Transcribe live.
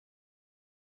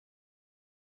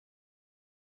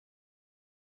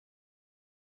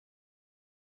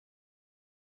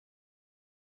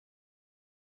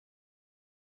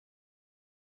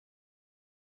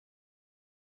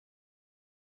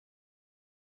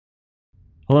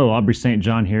Hello, Aubrey St.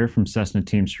 here from Cessna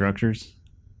Team Structures.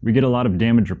 We get a lot of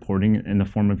damage reporting in the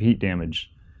form of heat damage.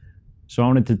 So I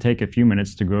wanted to take a few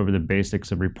minutes to go over the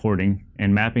basics of reporting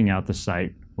and mapping out the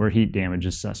site where heat damage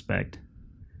is suspect.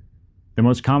 The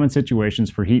most common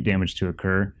situations for heat damage to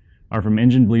occur are from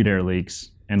engine bleed air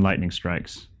leaks and lightning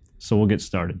strikes. So we'll get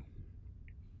started.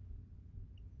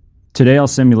 Today I'll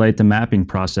simulate the mapping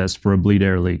process for a bleed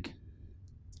air leak.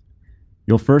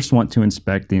 You'll first want to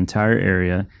inspect the entire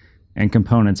area and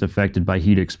components affected by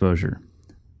heat exposure.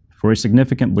 For a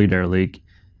significant bleed air leak,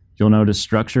 you'll notice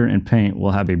structure and paint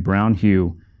will have a brown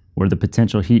hue where the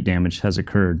potential heat damage has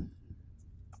occurred.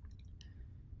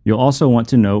 You'll also want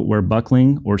to note where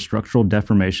buckling or structural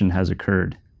deformation has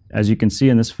occurred. As you can see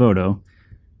in this photo,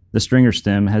 the stringer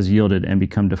stem has yielded and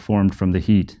become deformed from the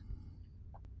heat.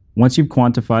 Once you've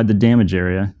quantified the damage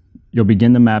area, you'll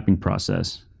begin the mapping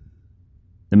process.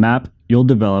 The map you'll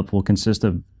develop will consist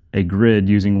of a grid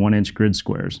using 1-inch grid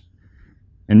squares.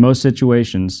 In most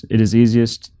situations, it is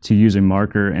easiest to use a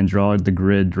marker and draw the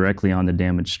grid directly on the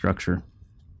damaged structure.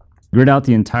 Grid out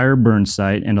the entire burn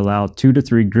site and allow 2 to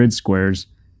 3 grid squares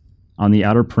on the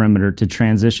outer perimeter to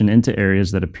transition into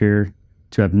areas that appear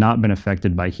to have not been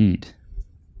affected by heat.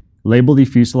 Label the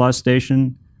fuselage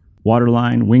station,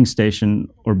 waterline, wing station,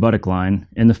 or buttock line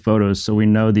in the photos so we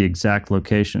know the exact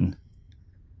location,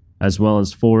 as well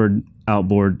as forward,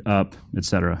 outboard, up,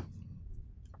 etc.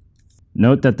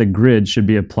 Note that the grid should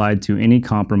be applied to any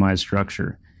compromised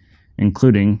structure,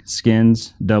 including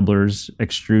skins, doublers,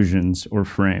 extrusions, or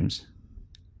frames.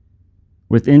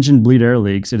 With engine bleed air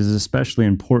leaks, it is especially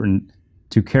important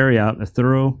to carry out a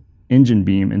thorough engine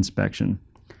beam inspection,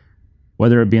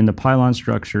 whether it be in the pylon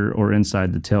structure or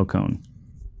inside the tail cone.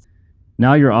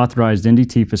 Now your authorized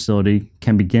NDT facility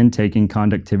can begin taking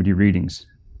conductivity readings.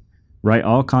 Write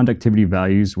all conductivity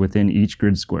values within each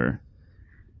grid square.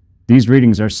 These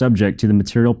readings are subject to the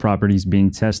material properties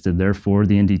being tested, therefore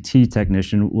the NDT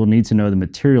technician will need to know the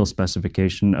material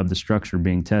specification of the structure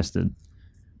being tested.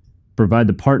 Provide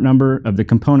the part number of the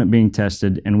component being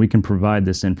tested and we can provide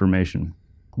this information.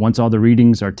 Once all the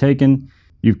readings are taken,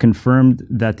 you've confirmed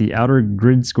that the outer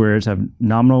grid squares have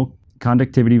nominal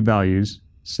conductivity values.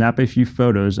 Snap a few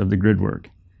photos of the grid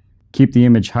work. Keep the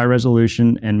image high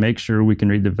resolution and make sure we can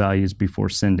read the values before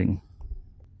sending.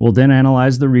 We'll then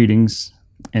analyze the readings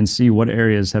and see what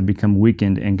areas have become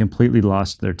weakened and completely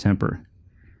lost their temper,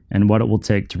 and what it will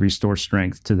take to restore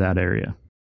strength to that area.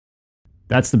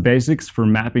 That's the basics for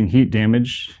mapping heat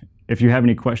damage. If you have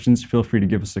any questions, feel free to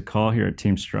give us a call here at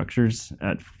Team Structures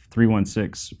at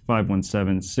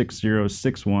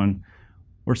 316-517-6061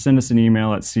 or send us an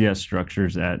email at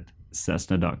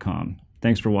csstructures@cessna.com.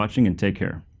 Thanks for watching and take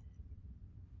care.